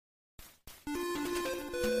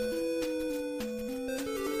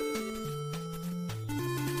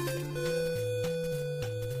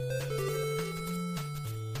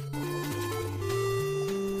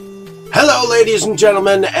Hello, ladies and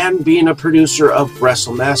gentlemen, and being a producer of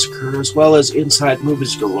Wrestle Massacre as well as Inside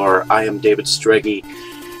Movies Galore, I am David Strege,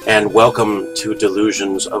 and welcome to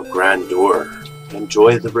Delusions of Grandeur.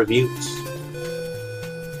 Enjoy the reviews.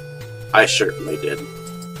 I certainly did.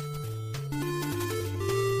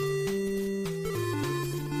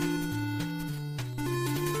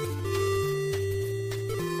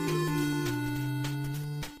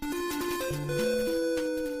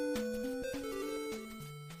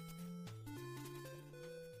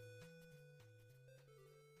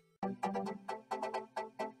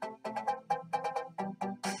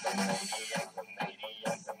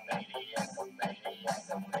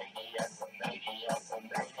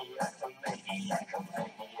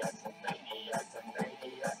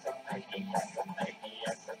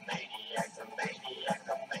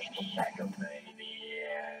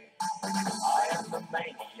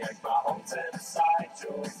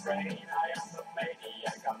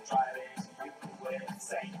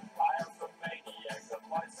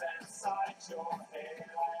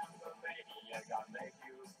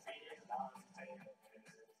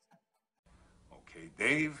 Okay,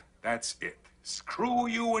 Dave, that's it. Screw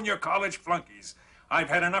you and your college flunkies. I've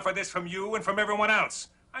had enough of this from you and from everyone else.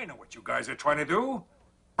 I know what you guys are trying to do.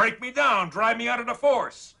 Break me down, drive me out of the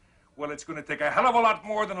force. Well, it's going to take a hell of a lot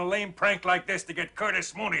more than a lame prank like this to get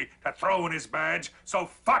Curtis Mooney to throw in his badge, so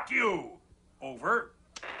fuck you. Over.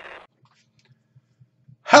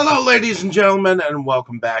 Hello, ladies and gentlemen, and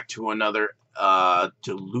welcome back to another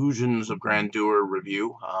Delusions of Grandeur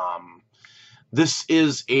review. This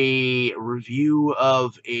is a review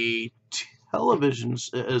of a television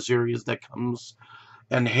series that comes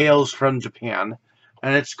and hails from Japan,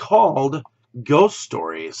 and it's called Ghost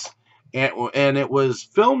Stories, and it was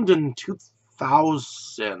filmed in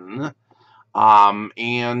 2000,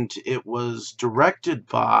 and it was directed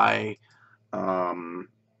by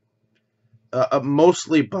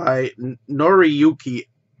mostly by Noriyuki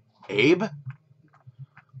Abe,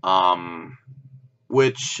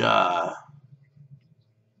 which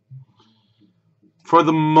for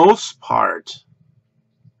the most part,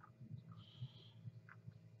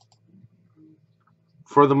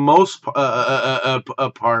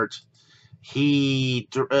 he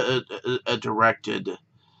directed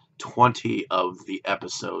 20 of the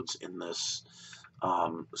episodes in this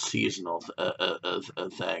seasonal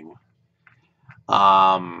thing.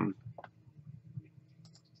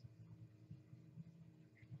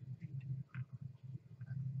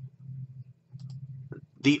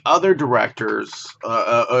 The other directors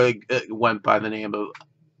went by the name of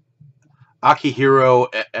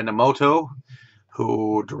Akihiro Enomoto,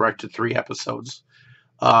 who directed 3 episodes.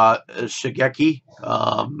 Shigeki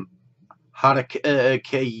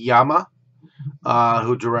Hanakeyama,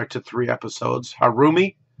 who directed 3 episodes.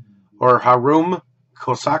 Harum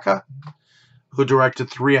Kosaka, who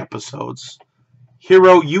directed 3 episodes.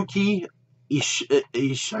 Hiroyuki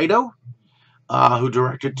Ishido, who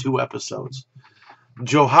directed 2 episodes.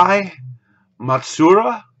 Johei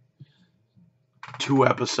Matsura, 2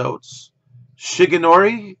 episodes.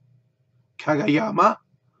 Shigenori Kagayama,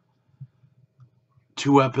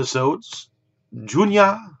 2 episodes.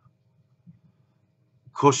 Junya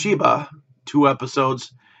Koshiba, 2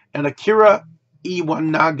 episodes. And Akira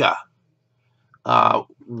Iwanaga,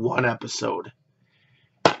 1 episode.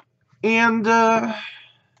 And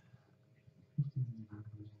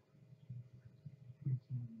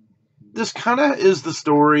this kind of is the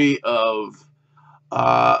story of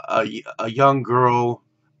a young girl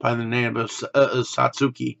by the name of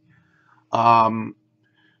Satsuki,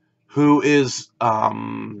 who is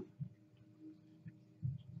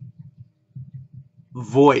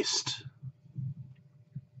voiced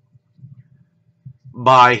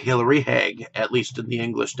by Hilary Haig, at least in the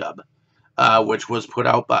English dub, which was put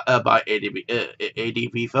out by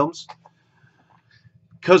ADV Films.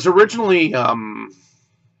 Because originally,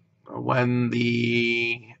 when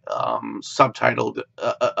the subtitled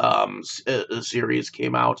series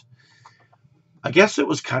came out, I guess it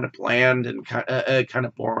was kind of bland and kind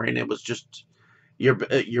of boring. It was just your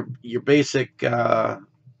basic. Okay,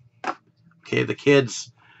 the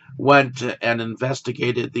kids went and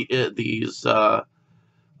investigated these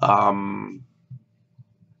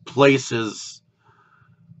places,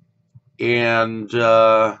 and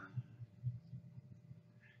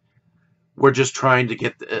we're just trying to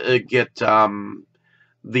get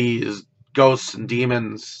these ghosts and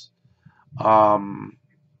demons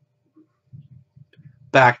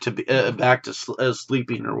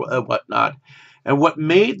sleeping or whatnot. And what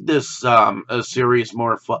made this series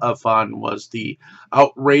more fun was the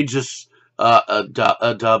outrageous dub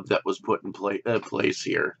that was put in place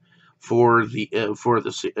here for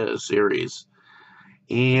the series.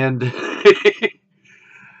 And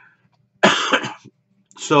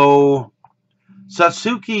so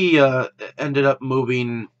Satsuki ended up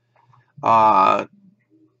moving uh,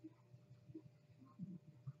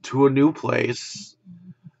 to a new place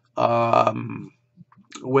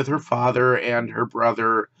with her father and her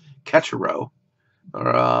brother Ketchiro.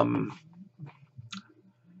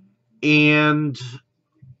 And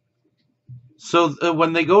so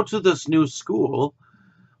when they go to this new school,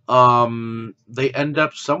 they end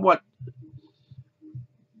up somewhat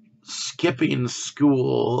skipping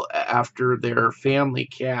school after their family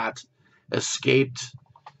cat escaped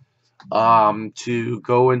to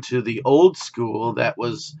go into the old school that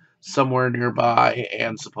was somewhere nearby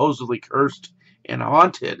and supposedly cursed and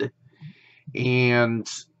haunted. And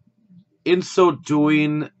in so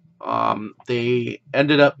doing, they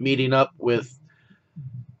ended up meeting up with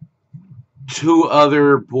two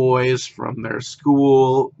other boys from their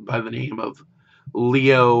school by the name of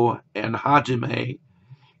Leo and Hajime,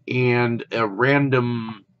 and a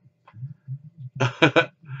random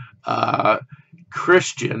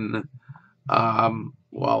Christian,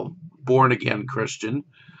 well, born again Christian,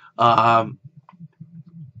 um,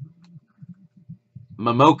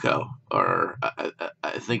 Momoko, or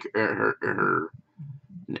I think her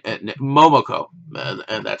Momoko,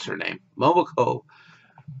 that's her name, Momoko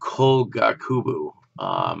Kogakubu,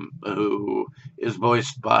 who is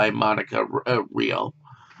voiced by Monica Rio.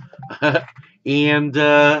 And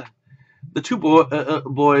the two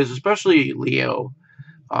boys, especially Leo,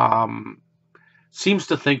 seems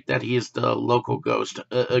to think that he's the local ghost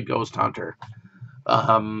hunter.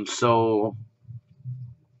 So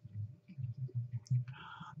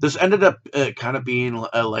this ended up kind of being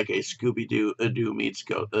like a Scooby-Doo meets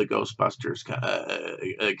Ghostbusters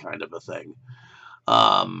kind of a thing,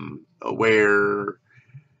 where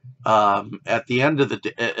at the end of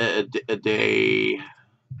the day,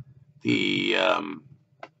 the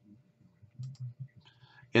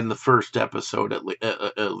in the first episode at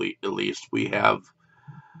least, we have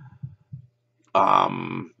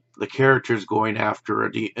the characters going after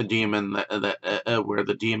a demon that where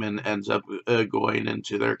the demon ends up going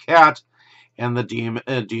into their cat, and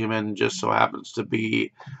the demon just so happens to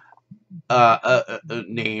be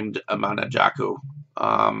named Amanajaku.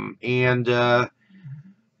 And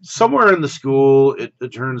somewhere in the school, it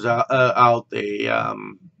turns out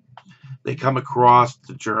they come across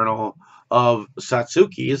the journal of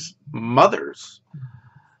Satsuki's mother's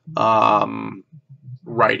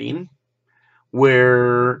writing,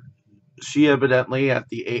 where she evidently, at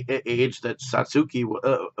the age that Satsuki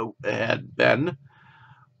had been,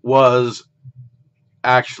 was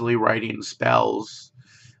actually writing spells,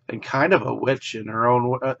 and kind of a witch in her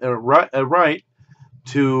own right,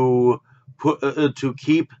 to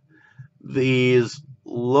keep these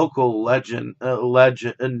local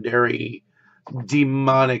legendary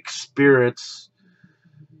demonic spirits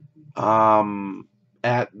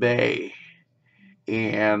at bay.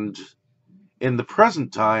 And in the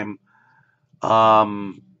present time,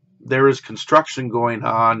 there is construction going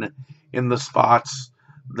on in the spots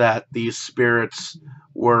that these spirits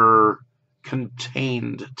were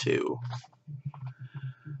contained to.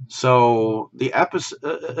 So the episodes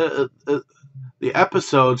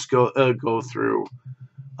go through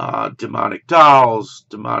demonic dolls,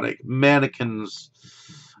 demonic mannequins.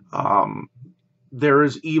 There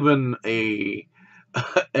is even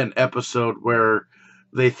an episode where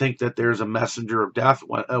they think that there's a messenger of death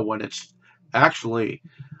when it's actually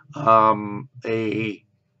a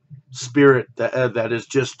spirit that is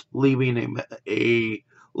just leaving a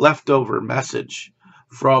leftover message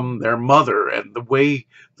from their mother, and the way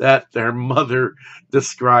that their mother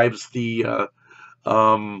describes the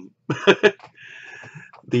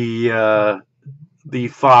the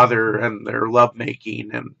father and their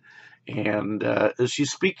lovemaking, and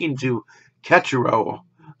she's speaking to Ketchiro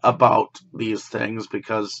about these things,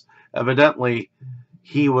 because evidently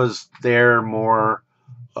he was there more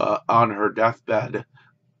on her deathbed,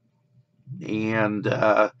 and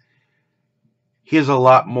he has a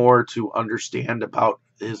lot more to understand about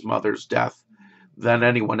his mother's death than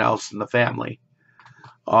anyone else in the family.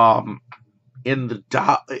 In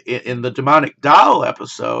the demonic doll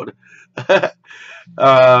episode,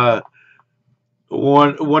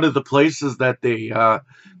 one of the places that they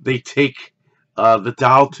take the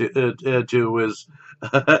doll to is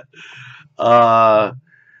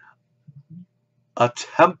a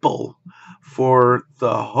temple for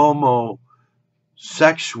the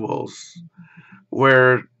homosexuals,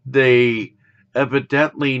 where they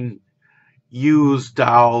evidently use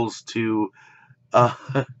dolls to uh,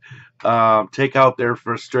 take out their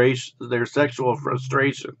sexual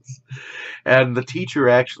frustrations, and the teacher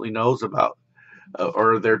actually knows about,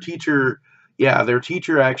 or their teacher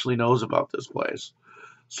actually knows about this place.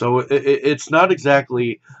 So it's not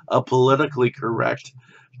exactly a politically correct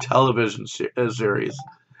television series.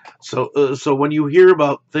 So when you hear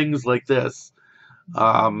about things like this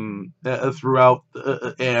throughout,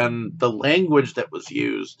 and the language that was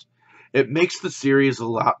used, it makes the series a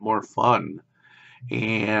lot more fun.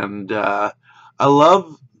 And I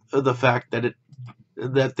love the fact that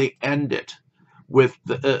they end it with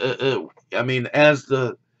I mean, as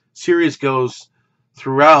the series goes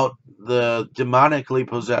throughout, the demonically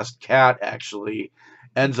possessed cat actually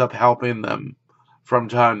ends up helping them from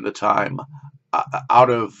time to time, out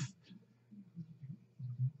of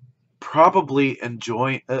probably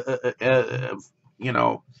enjoying, you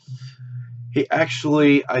know, he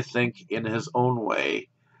actually, I think, in his own way,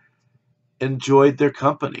 enjoyed their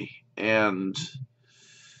company, and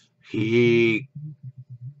he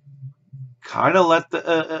kind of let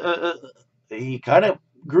the he kind of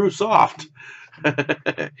grew soft.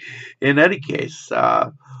 In any case,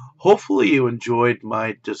 hopefully you enjoyed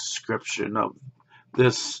my description of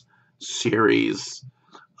this series.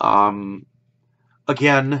 Um,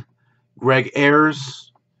 Again, Greg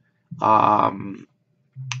Ayers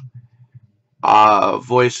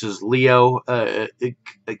voices Leo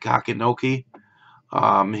Kakinoki.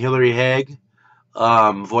 Hilary Haig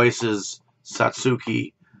voices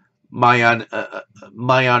Satsuki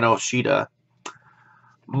Mayanoshita.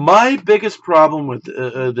 My biggest problem with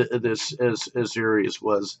this series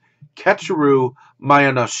was Ketcheru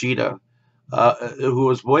Mayanoshita, who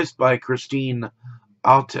was voiced by Christine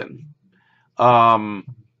Alton. Um,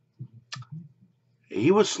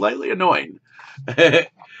 he was slightly annoying,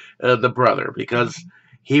 the brother, because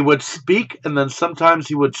he would speak, and then sometimes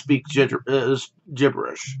he would speak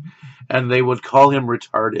gibberish, and they would call him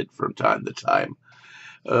retarded from time to time,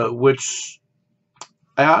 which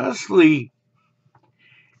I honestly,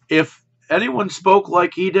 if anyone spoke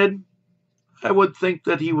like he did, I would think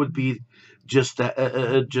that he would be just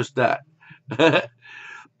that. Just that.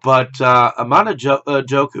 But Amana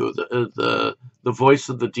Joku, the voice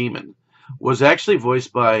of the demon, was actually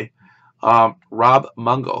voiced by Rob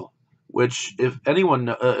Mungle, which, if anyone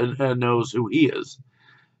knows who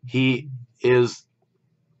he is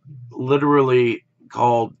literally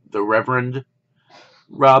called the Reverend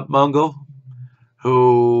Rob Mungle,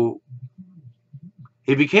 who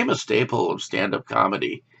he became a staple of stand-up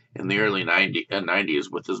comedy in the early 90s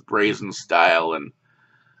with his brazen style and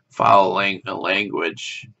foul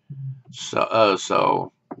language.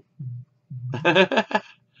 So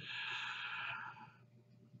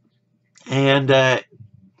and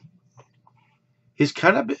he's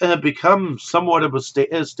kind of become somewhat of a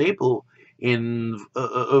staple in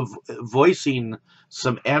voicing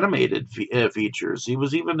some animated features. He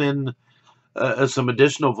was even in some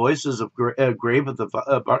additional voices of Grave of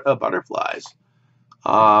the Butterflies.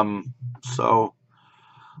 So,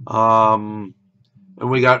 and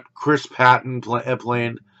we got Chris Patton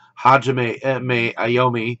playing Hajime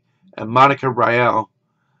Ayomi, and Monica Riel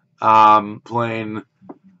playing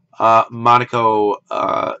Monaco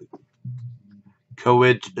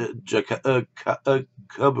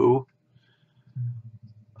Kabu.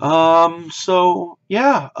 So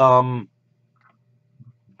yeah,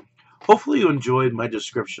 hopefully you enjoyed my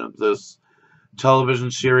description of this television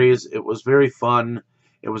series. It was very fun.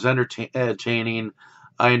 It was entertaining.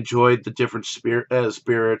 I enjoyed the different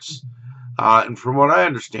spirits, and from what I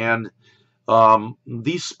understand,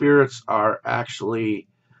 these spirits are actually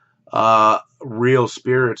real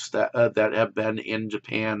spirits that have been in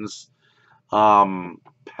Japan's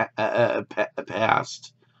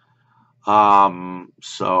past.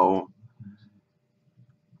 So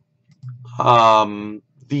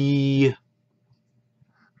the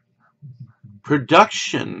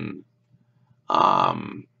production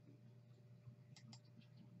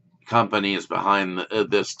companies behind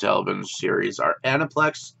this television series are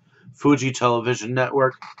Aniplex, Fuji Television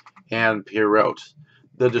Network, and Pierrot.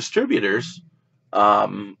 The distributors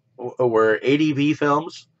were ADV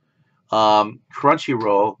Films,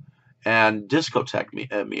 Crunchyroll, and Discotech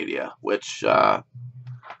Media, which I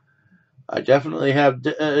definitely have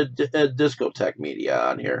Discotech Media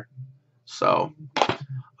on here. So,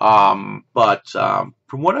 but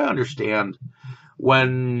from what I understand,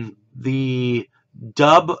 when the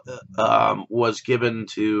dub was given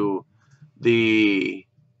to the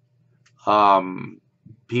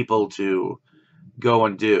people to go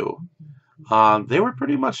and do. They were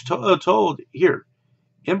pretty much told, here,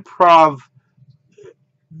 improv.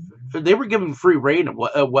 They were given free reign of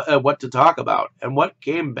what to talk about, and what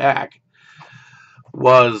came back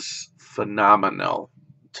was phenomenal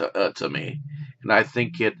to me, and I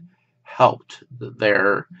think it helped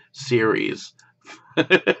their series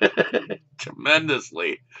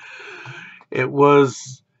tremendously. It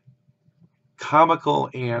was comical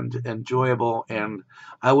and enjoyable, and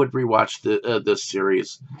I would rewatch this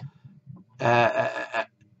series at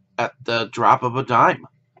the drop of a dime.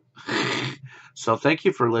 So thank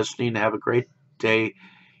you for listening. Have a great day,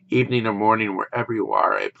 evening, or morning, wherever you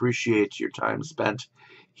are. I appreciate your time spent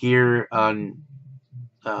here on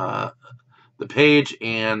the page,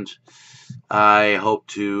 and I hope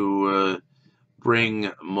to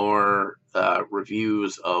bring more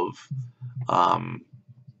reviews of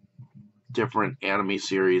different anime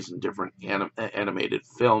series and different animated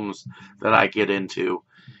films that I get into,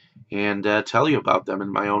 and tell you about them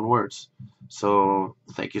in my own words. So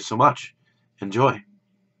thank you so much. Enjoy.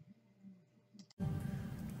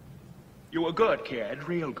 You were good, kid,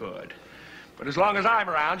 real good. But as long as I'm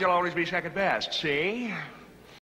around, you'll always be second best, see?